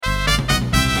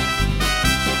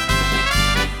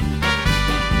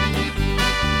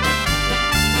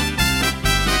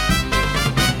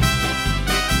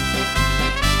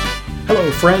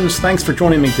friends. Thanks for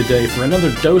joining me today for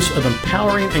another dose of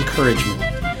empowering encouragement.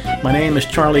 My name is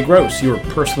Charlie Gross, your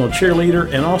personal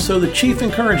cheerleader and also the Chief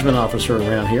Encouragement Officer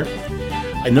around here.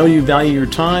 I know you value your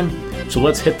time, so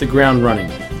let's hit the ground running.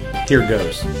 Here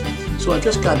goes. So I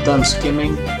just got done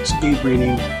skimming, speed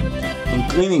reading,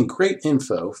 and gleaning great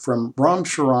info from Ram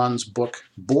Charan's book,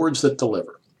 Boards That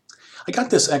Deliver. I got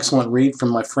this excellent read from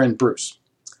my friend Bruce.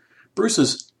 Bruce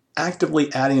is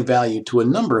actively adding value to a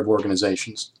number of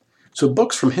organizations, so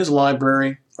books from his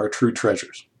library are true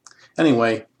treasures.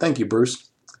 Anyway, thank you,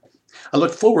 Bruce. I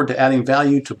look forward to adding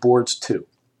value to boards too.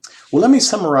 Well, let me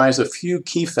summarize a few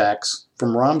key facts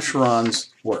from Ram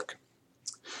Charan's work.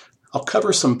 I'll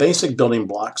cover some basic building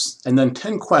blocks and then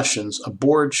 10 questions a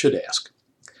board should ask.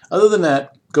 Other than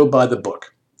that, go buy the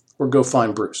book or go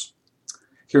find Bruce.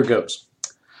 Here goes.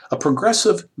 A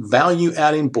progressive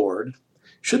value-adding board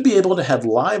should be able to have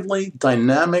lively,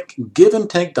 dynamic,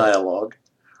 give-and-take dialogue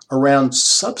around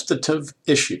substantive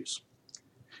issues.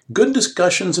 Good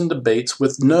discussions and debates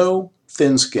with no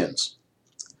thin skins.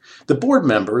 The board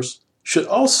members should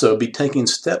also be taking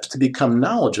steps to become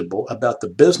knowledgeable about the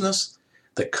business,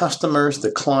 the customers,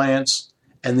 the clients,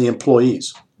 and the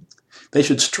employees. They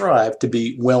should strive to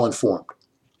be well informed.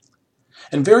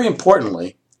 And very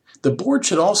importantly, the board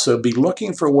should also be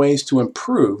looking for ways to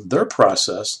improve their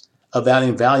process of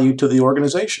adding value to the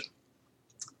organization.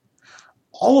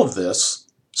 All of this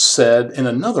said in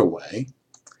another way,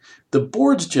 the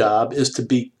board's job is to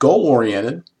be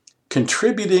goal-oriented,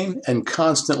 contributing, and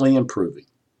constantly improving.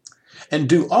 And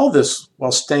do all this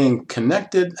while staying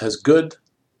connected as good,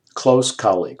 close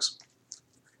colleagues.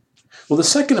 Well, the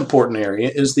second important area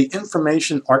is the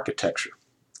information architecture.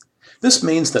 This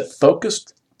means that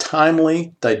focused,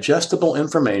 timely, digestible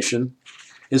information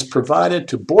is provided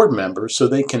to board members so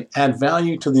they can add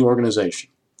value to the organization.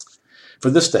 For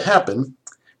this to happen,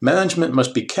 management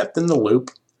must be kept in the loop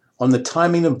on the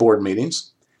timing of board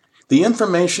meetings, the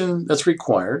information that's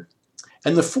required,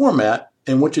 and the format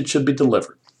in which it should be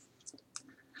delivered.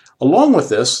 Along with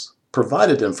this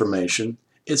provided information,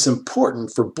 it's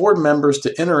important for board members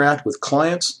to interact with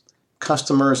clients,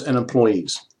 customers, and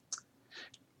employees.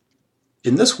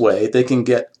 In this way, they can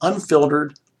get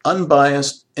unfiltered,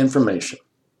 unbiased information.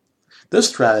 This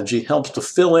strategy helps to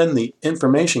fill in the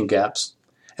information gaps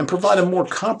and provide a more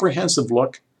comprehensive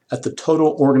look at the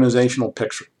total organizational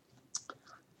picture.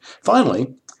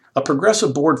 Finally, a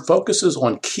progressive board focuses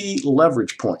on key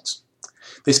leverage points.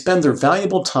 They spend their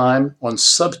valuable time on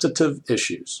substantive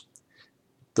issues,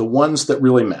 the ones that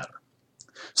really matter.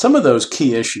 Some of those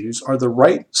key issues are the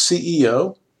right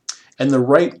CEO and the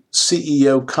right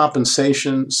CEO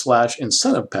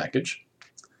compensation/incentive package.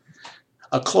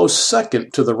 A close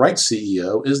second to the right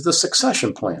CEO is the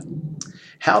succession plan,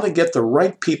 how to get the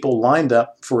right people lined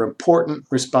up for important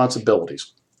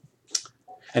responsibilities.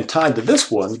 And tied to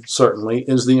this one, certainly,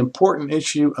 is the important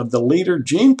issue of the leader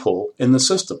gene pool in the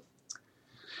system.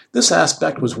 This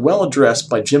aspect was well addressed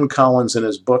by Jim Collins in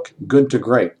his book, Good to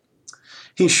Great.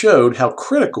 He showed how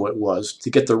critical it was to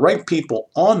get the right people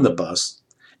on the bus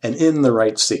and in the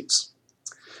right seats.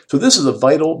 So this is a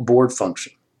vital board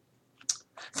function.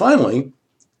 Finally,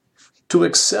 to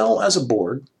excel as a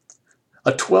board,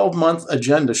 a 12-month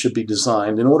agenda should be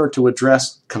designed in order to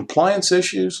address compliance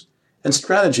issues and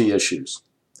strategy issues,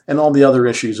 and all the other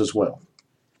issues as well.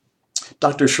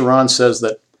 Dr. Charan says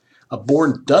that a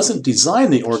board doesn't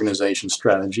design the organization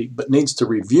strategy, but needs to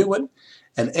review it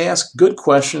and ask good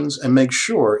questions and make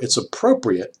sure it's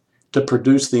appropriate to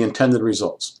produce the intended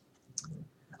results.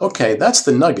 Okay, that's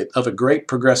the nugget of a great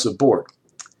progressive board.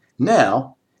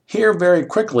 Now, here very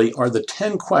quickly are the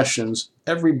 10 questions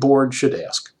every board should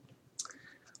ask.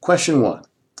 Question 1,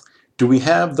 do we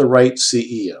have the right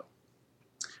CEO?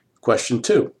 Question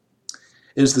 2,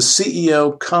 is the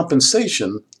CEO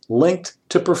compensation linked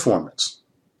to performance?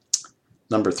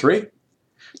 Number 3,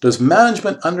 does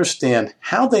management understand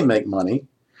how they make money,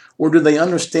 or do they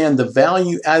understand the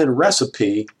value-added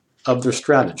recipe of their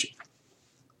strategy?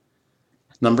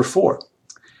 Number 4,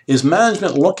 is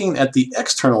management looking at the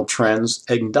external trends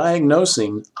and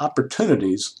diagnosing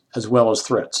opportunities as well as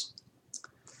threats?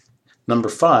 Number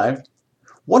 5,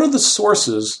 what are the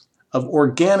sources of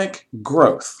organic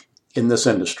growth in this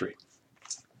industry?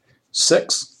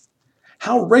 6,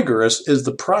 how rigorous is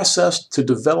the process to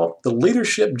develop the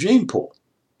leadership gene pool?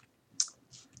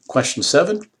 Question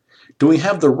 7, do we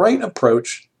have the right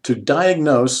approach to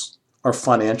diagnose our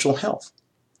financial health?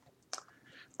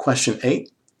 Question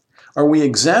 8, are we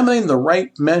examining the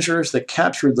right measures that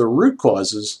capture the root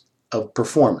causes of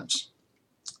performance?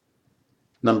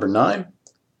 Number 9,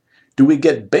 do we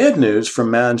get bad news from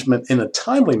management in a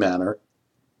timely manner,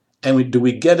 and do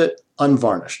we get it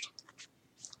unvarnished?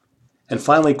 And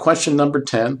finally, question number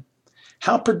 10,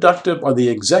 how productive are the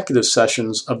executive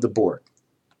sessions of the board?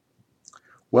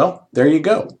 Well, there you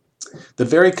go. The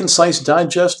very concise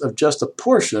digest of just a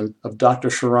portion of Dr.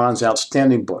 Sharon's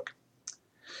outstanding book.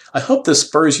 I hope this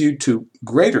spurs you to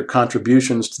greater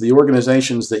contributions to the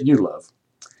organizations that you love.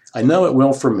 I know it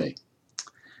will for me.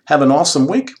 Have an awesome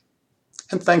week,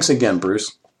 and thanks again,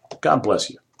 Bruce. God bless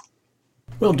you.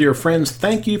 Well, dear friends,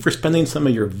 thank you for spending some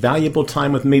of your valuable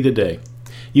time with me today.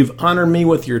 You've honored me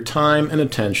with your time and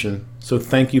attention, so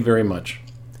thank you very much.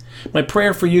 My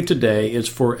prayer for you today is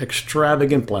for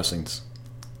extravagant blessings.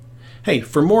 Hey,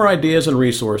 for more ideas and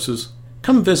resources,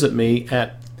 come visit me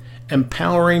at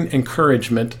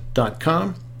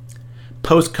empoweringencouragement.com,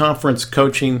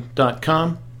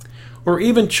 postconferencecoaching.com, or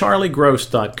even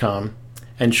charliegross.com,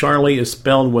 and Charlie is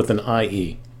spelled with an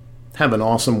IE. Have an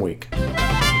awesome week.